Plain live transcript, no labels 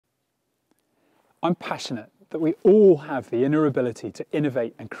I'm passionate that we all have the inner ability to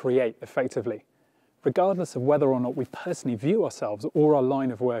innovate and create effectively, regardless of whether or not we personally view ourselves or our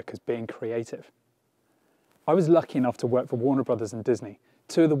line of work as being creative. I was lucky enough to work for Warner Brothers and Disney,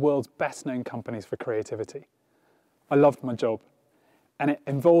 two of the world's best-known companies for creativity. I loved my job, and it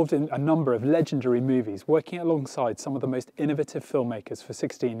involved in a number of legendary movies, working alongside some of the most innovative filmmakers for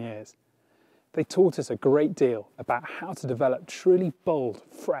 16 years. They taught us a great deal about how to develop truly bold,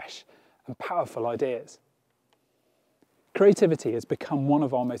 fresh, and powerful ideas. Creativity has become one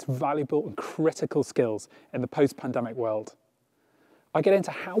of our most valuable and critical skills in the post-pandemic world. I get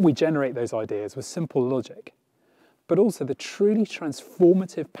into how we generate those ideas with simple logic, but also the truly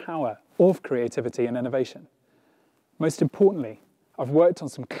transformative power of creativity and innovation. Most importantly, I've worked on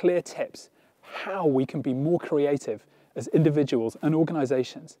some clear tips how we can be more creative as individuals and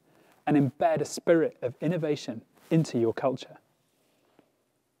organizations and embed a spirit of innovation into your culture.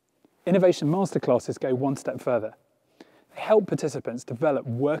 Innovation masterclasses go one step further. They help participants develop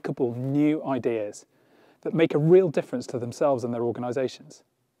workable new ideas that make a real difference to themselves and their organizations.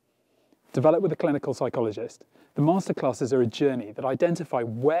 Developed with a clinical psychologist, the masterclasses are a journey that identify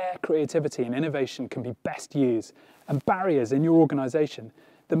where creativity and innovation can be best used and barriers in your organization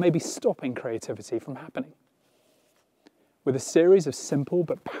that may be stopping creativity from happening. With a series of simple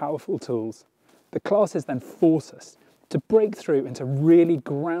but powerful tools, the classes then force us to break through into really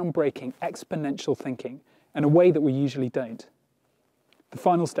groundbreaking exponential thinking in a way that we usually don't. The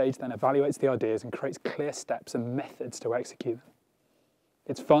final stage then evaluates the ideas and creates clear steps and methods to execute them.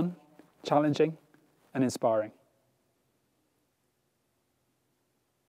 It's fun, challenging, and inspiring.